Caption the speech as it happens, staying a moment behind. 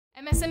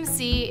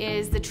MSMC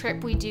is the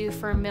trip we do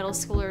for middle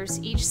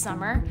schoolers each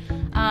summer.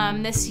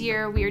 This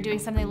year we are doing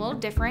something a little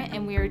different,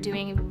 and we are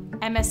doing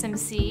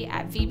MSMC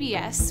at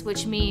VBS,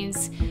 which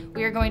means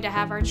we are going to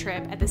have our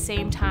trip at the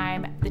same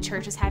time the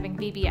church is having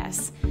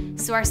VBS.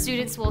 So our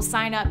students will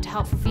sign up to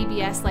help for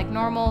VBS like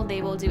normal.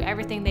 They will do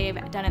everything they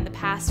have done in the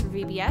past for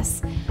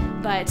VBS,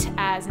 but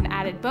as an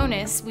added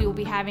bonus, we will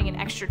be having an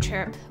extra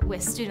trip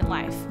with Student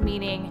Life,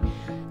 meaning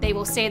they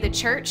will stay at the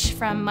church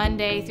from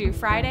Monday through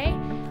Friday.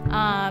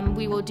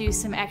 We will do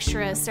some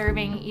extra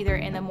serving either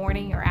in the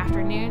morning or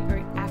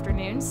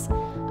afternoons.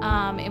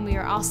 And we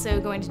are also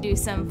going to do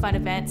some fun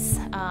events,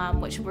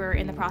 which we're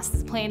in the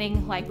process of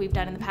planning, like we've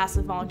done in the past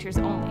with Volunteers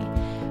Only.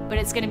 But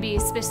it's going to be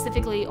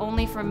specifically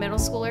only for middle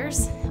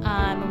schoolers,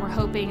 and we're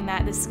hoping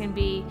that this is going to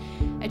be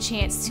a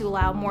chance to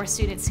allow more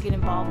students to get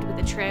involved with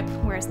the trip,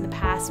 whereas in the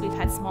past we've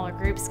had smaller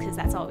groups because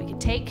that's all we could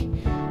take.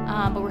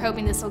 But we're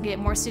hoping this will get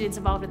more students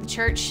involved with the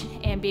church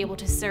and be able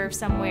to serve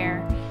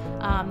somewhere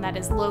that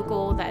is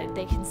local, that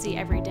they can see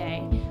every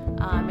day,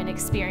 and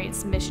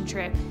experience a mission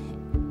trip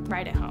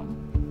right at home.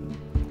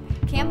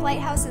 Camp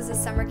Lighthouse is a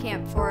summer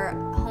camp for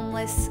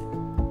homeless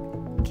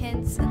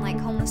kids and like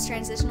homeless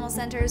transitional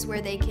centers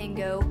where they can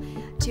go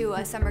to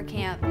a summer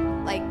camp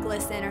like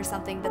Glisten or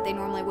something that they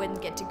normally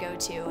wouldn't get to go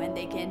to, and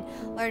they can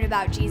learn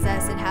about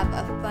Jesus and have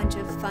a bunch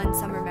of fun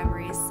summer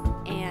memories.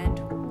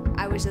 And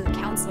I was a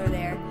counselor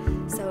there,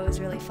 so it was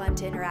really fun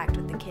to interact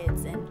with the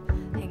kids and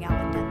hang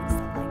out with them and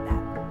stuff like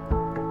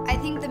that. I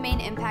think the main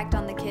impact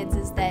on the kids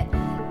is that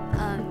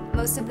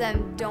most of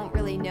them don't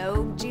really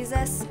know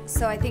Jesus,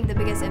 so I think the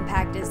biggest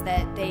impact is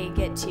that they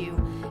get to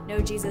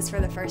know Jesus for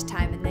the first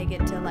time, and they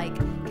get to like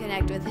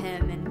connect with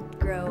him and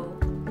grow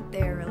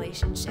their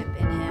relationship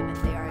in him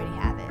if they already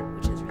have it,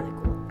 which is really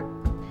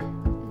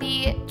cool.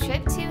 The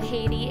trip to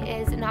Haiti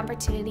is an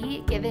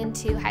opportunity given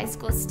to high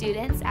school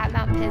students at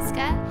Mount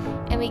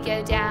Pisgah, and we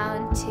go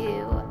down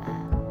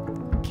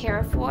to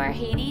Carrefour,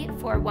 Haiti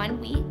for 1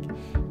 week,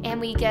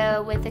 and we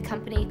go with a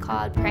company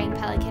called Praying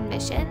Pelican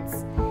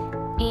Missions.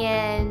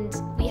 And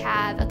we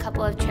have a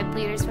couple of trip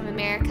leaders from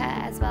America,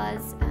 as well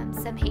as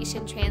some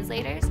Haitian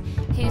translators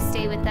who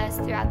stay with us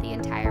throughout the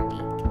entire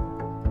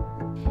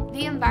week.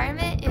 The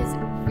environment is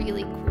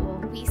really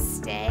cool. We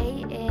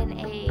stay in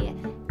a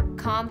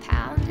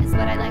compound, is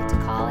what I like to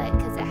call it,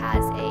 because it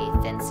has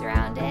a fence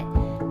around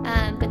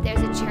it. But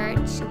there's a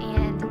church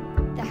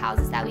and the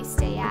houses that we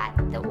stay at,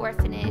 the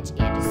orphanage,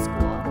 and a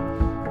school.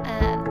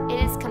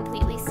 It is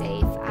completely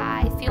safe.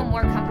 I feel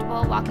more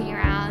comfortable walking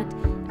around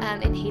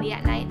in Haiti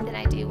at night than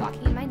I do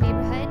walking in my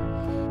neighborhood.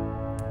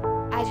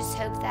 I just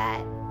hope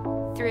that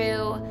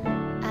through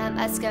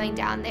us going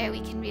down there, we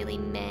can really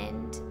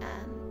mend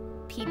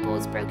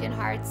people's broken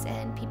hearts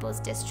and people's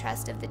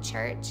distrust of the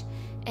church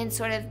and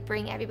sort of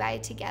bring everybody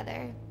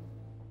together.